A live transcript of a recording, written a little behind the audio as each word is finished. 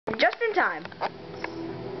Just in time.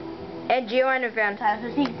 And Gioanimefan.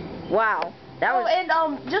 Wow. That was... and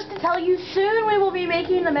just to tell you, soon we will be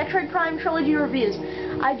making the Metroid Prime Trilogy reviews.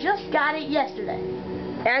 I just got it yesterday.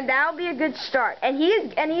 And that'll be a good start. And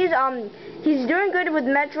he's doing good with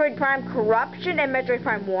Metroid Prime Corruption and Metroid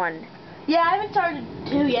Prime 1. Yeah, I haven't started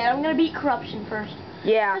 2 yet. I'm gonna beat Corruption first.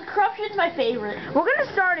 Yeah. Corruption's my favorite. We're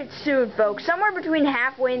gonna start it soon, folks. Somewhere between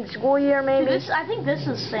halfway in the school year, maybe. I think this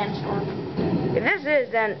is Sandstorm. If this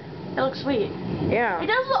is, then it looks sweet. Yeah. It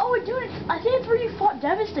does. Oh, dude, I think it's where you fought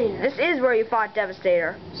Devastator. This is where you fought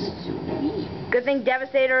Devastator. Sweet. Good thing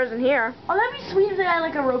Devastator isn't here. Oh, that'd be sweet if they had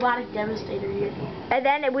like a robotic Devastator here. And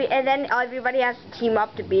then everybody has to team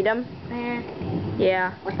up to beat him.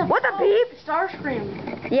 Yeah. What the beep?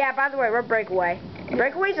 Starscream. Yeah. By the way, we're Breakaway.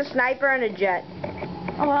 Breakaway's a sniper and a jet.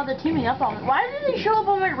 Oh well, they're teaming up on it. Why did they show up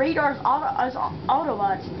on my radar as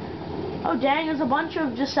Autobots? Oh dang, there's a bunch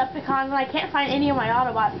of Decepticons and I can't find any of my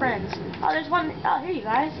Autobot friends. Oh, there's one. Oh, here you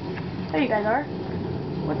guys. There you guys are.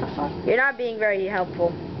 What the fuck? You're not being very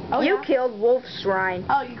helpful. Oh, you yeah? killed Wolf Shrine.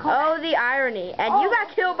 Oh, you called Oh, the irony. And you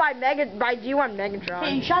got killed by G1 Megatron.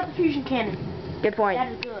 Hey, you shot the fusion cannon. Good point.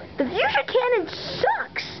 That is good. The fusion cannon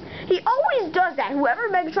sucks. He always does that. Whoever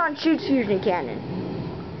Megatron shoots fusion cannon.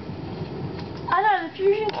 I know, the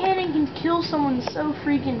fusion cannon can kill someone so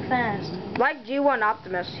freaking fast. Like G1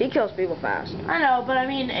 Optimus, he kills people fast. I know, but I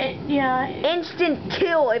mean, yeah. Instant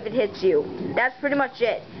kill if it hits you. That's pretty much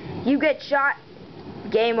it. You get shot,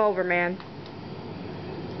 game over, man.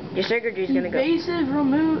 Your secretary's gonna go. Evasive,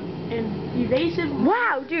 remote, and evasive.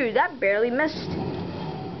 Wow, dude, that barely missed.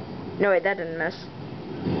 No, wait, that didn't miss.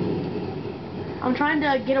 I'm trying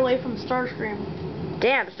to get away from Starscream.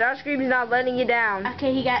 Damn, Starscream's not letting you down.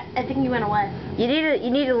 Okay, I think he went away. You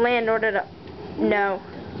need to land in order to... No.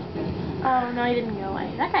 Oh, no, he didn't go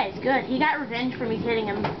away. That guy is good. He got revenge for me hitting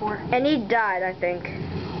him before. And he died, I think.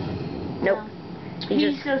 Nope.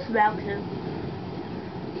 He's just about to.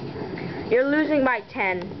 You're losing by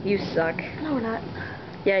 10. You suck. No, we're not.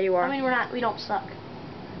 Yeah, you are. I mean, we're not. We don't suck.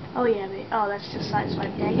 Oh, yeah, babe. Oh, that's just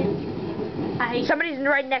sideswipe. Dang it. I hate... Somebody's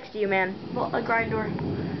right next to you, man. Well, a grinder.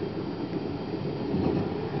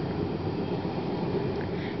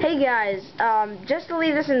 Hey guys, just to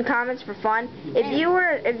leave this in the comments for fun, if you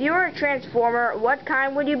were a Transformer, what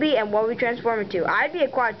kind would you be and what would you transform into? I'd be a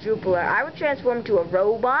quadrupler. I would transform into a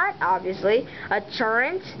robot, obviously, a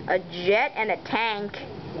turret, a jet, and a tank.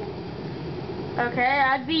 Okay,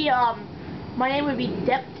 I'd be, my name would be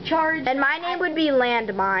Depth Charge. And my name would be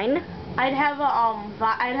Landmine. I'd have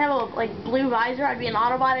a, like, blue visor. I'd be an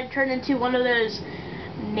Autobot. I'd turn into one of those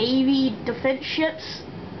Navy defense ships.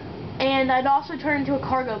 And I'd also turn into a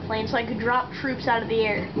cargo plane so I could drop troops out of the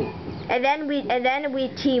air. And then we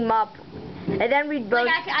team up. And then we'd both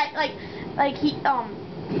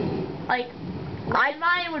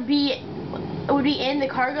mine would be in the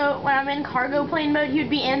cargo. When I'm in cargo plane mode, he would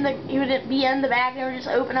be in the back, and it would just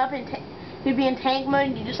open up, and he'd be in tank mode,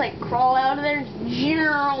 and you just like crawl out of there.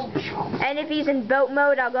 And if he's in boat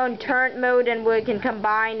mode, I'll go in turret mode, and we can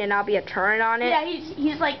combine, and I'll be a turret on it. Yeah,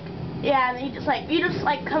 he's like. Yeah, and you just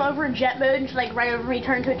come over in jet mode and just like right over me,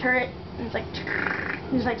 turn into a turret, and it's like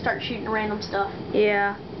you just like start shooting random stuff.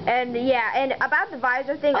 Yeah, and about the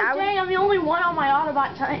visor thing, I'm the only one on my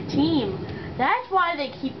Autobot team. That's why they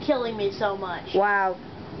keep killing me so much. Wow.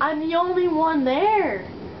 I'm the only one there.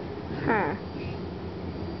 Huh.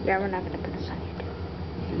 Yeah, we're not gonna put this on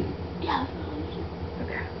YouTube. Yeah.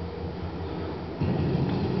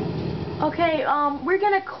 Okay, we're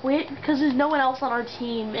gonna quit because there's no one else on our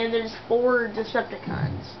team, and there's 4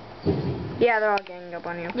 Decepticons. Yeah, they're all ganging up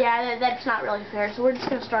on you. Yeah, that's not really fair, so we're just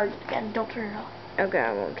gonna start again. Don't turn it off. Okay,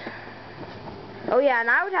 I won't. Oh yeah,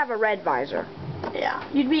 and I would have a red visor. Yeah,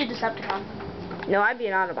 you'd be a Decepticon. No, I'd be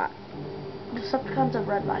an Autobot. Decepticons have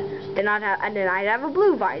red visors. Then I'd have a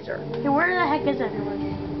blue visor. Hey, where the heck is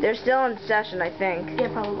everyone? They're still in session, I think. Yeah,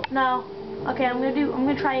 probably. No. Okay, I'm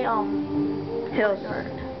gonna try Hills.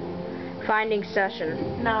 Finding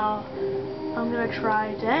session. No. I'm gonna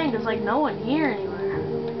try. Dang, there's like no one here anywhere.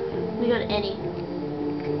 Let me go to any.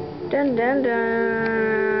 Dun dun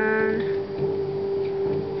dun.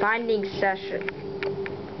 Finding session.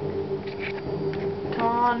 Come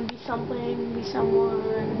on, be something, be someone.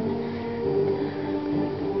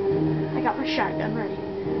 I got my shotgun ready.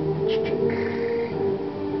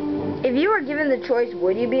 If you were given the choice,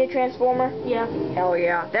 would you be a Transformer? Yeah. Hell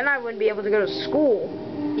yeah. Then I wouldn't be able to go to school.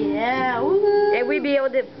 Yeah. Woo. And we'd be able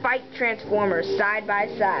to fight Transformers side by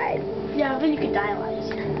side. Yeah, then you could die a lot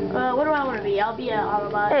easier. What do I want to be? I'll be an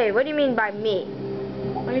Autobot. Hey, what do you mean by me?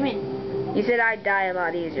 What do you mean? You said I'd die a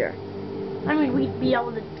lot easier. I mean, we'd be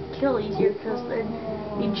able to kill easier because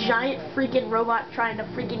a giant freaking robot trying to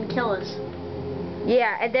freaking kill us.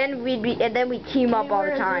 Yeah, and then we'd team up all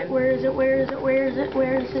the time. Where is it? Where is it? Where is it?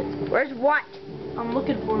 Where is it? Where's what? I'm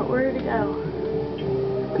looking for it. Where did it go?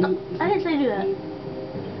 Oh, I didn't say do that.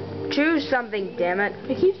 Choose something, damn it.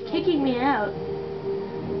 It keeps kicking me out.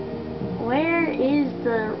 Where is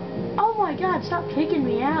the... Oh my god, stop kicking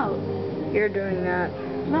me out. You're doing that.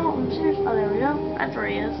 No, I'm serious. Oh, there we go. That's where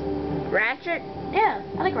he is. Ratchet? Yeah,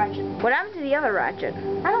 I like Ratchet. What happened to the other Ratchet?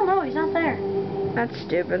 I don't know, he's not there. That's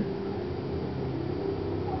stupid.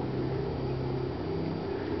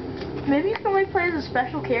 Maybe you can only play as the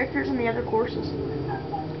special characters in the other courses.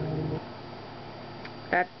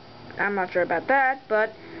 I'm not sure about that,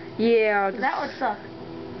 but yeah. That would suck.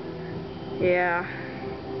 Yeah.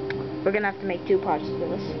 We're gonna have to make 2 parts to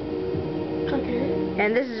this. Okay.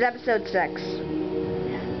 And this is episode 6.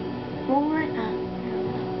 Well, right now.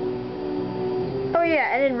 Oh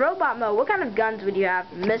yeah, and in robot mode, what kind of guns would you have?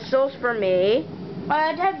 Missiles for me.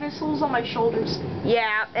 I'd have missiles on my shoulders.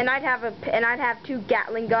 Yeah, and I'd have 2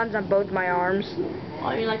 Gatling guns on both my arms.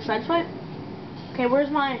 Oh, you like sideswipe? Okay, where's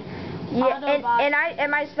my... Yeah,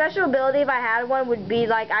 and my special ability, if I had one, would be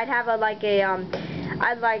like I'd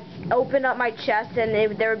like open up my chest and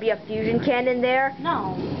there would be a fusion cannon there.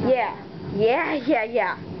 No. Yeah.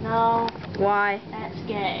 No. Why? That's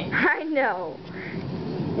gay. I know.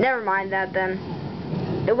 Never mind that then.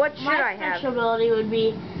 What should I have? My special ability would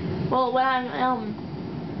be, well, when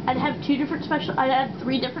I'd have 3 different special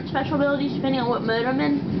abilities depending on what mode I'm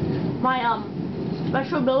in. My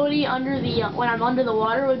special ability when I'm under the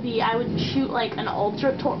water would be I would shoot like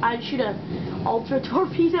I'd shoot a ultra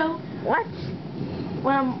torpedo. What?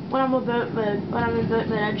 When I'm in boat mode,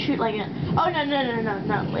 I'd shoot like a... Oh no,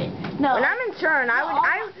 wait. No. When I'm in turn,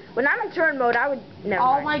 when I'm in turn mode, I would never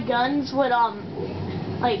all mind. my guns would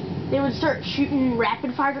like they would start shooting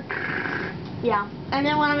rapid fire. Yeah. And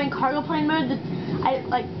then when I'm in cargo plane mode, I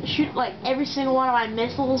like shoot like every single one of my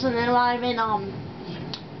missiles, and then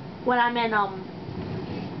when I'm in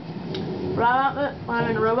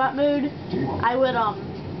robot mode, I would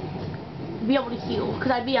be able to heal because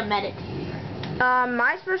I'd be a medic.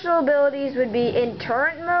 My special abilities would be in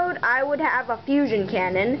turret mode, I would have a fusion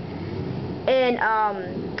cannon. In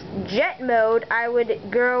jet mode, I would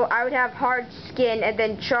have hard skin and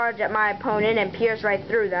then charge at my opponent and pierce right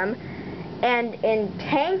through them. And in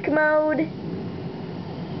tank mode,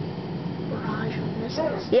 barrage of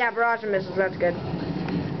missiles. Yeah, barrage of missiles, that's good.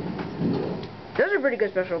 Those are pretty good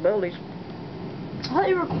special abilities. I thought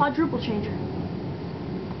you were a quadruple changer.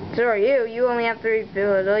 So are you. You only have 3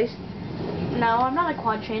 abilities. No, I'm not a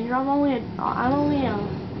quad changer. I'm only a...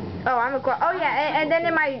 Oh, I'm a quad. Oh yeah, and then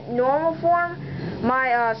in my normal form,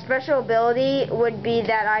 my special ability would be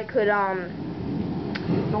that I could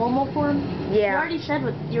Normal form? Yeah. You already said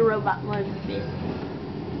what your robot mode would be.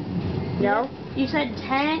 No? You said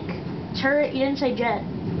tank, turret. You didn't say jet.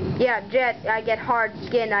 Yeah, jet. I get hard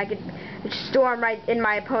skin. I could storm right in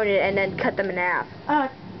my opponent and then cut them in half.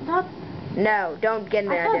 No, don't get in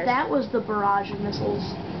there. I thought that was the barrage of missiles,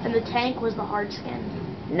 and the tank was the hard skin.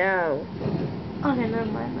 No. Okay, never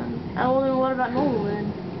mind then. Oh, then what about normal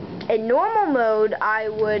then? In normal mode, I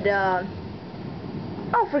would,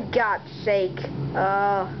 oh, for God's sake.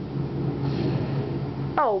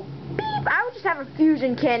 Oh, beep! I would just have a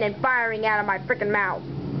fusion cannon firing out of my freaking mouth.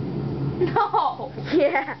 No!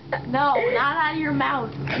 Yeah. No, not out of your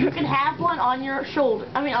mouth. You can have one on your shoulder.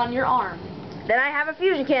 I mean, on your arm. Then I have a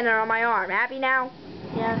fusion cannon on my arm. Happy now?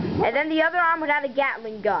 Yeah. And then the other arm would have a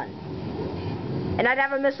Gatling gun. And I'd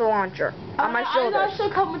have a missile launcher on my shoulders. I'd also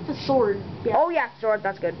come with the sword. Yeah. Oh yeah, sword,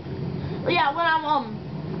 that's good. Yeah, when I'm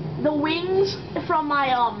the wings from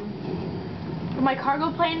my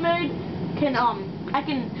cargo plane mode can I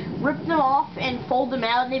can rip them off and fold them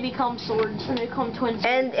out and they become swords and they become twin swords.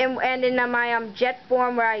 And in my jet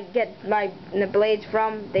form where I get the blades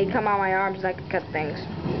from, they come out my arms and I can cut things.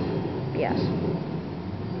 Yes.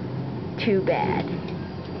 Too bad.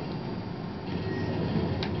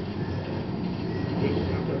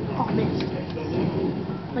 Oh, missed.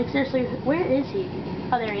 Like, seriously, where is he?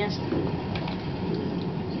 Oh, there he is.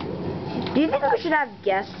 Do you think we should have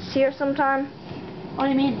guests here sometime? What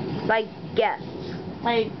do you mean? Like, guests.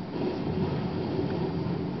 Like...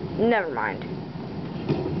 Never mind.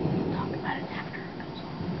 Talk about it after it goes on.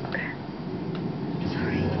 Okay.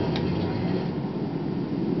 Sorry.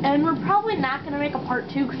 And we're probably not going to make a part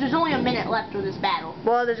 2 because there's only a minute left of this battle.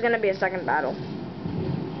 Well, there's going to be a second battle.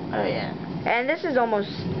 Oh, yeah. And this is almost,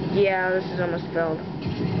 yeah, this is almost filled.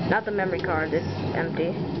 Not the memory card, it's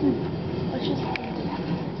empty. Let's just end it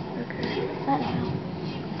after this. Okay. That now.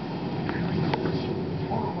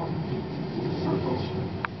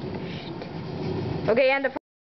 Okay, end of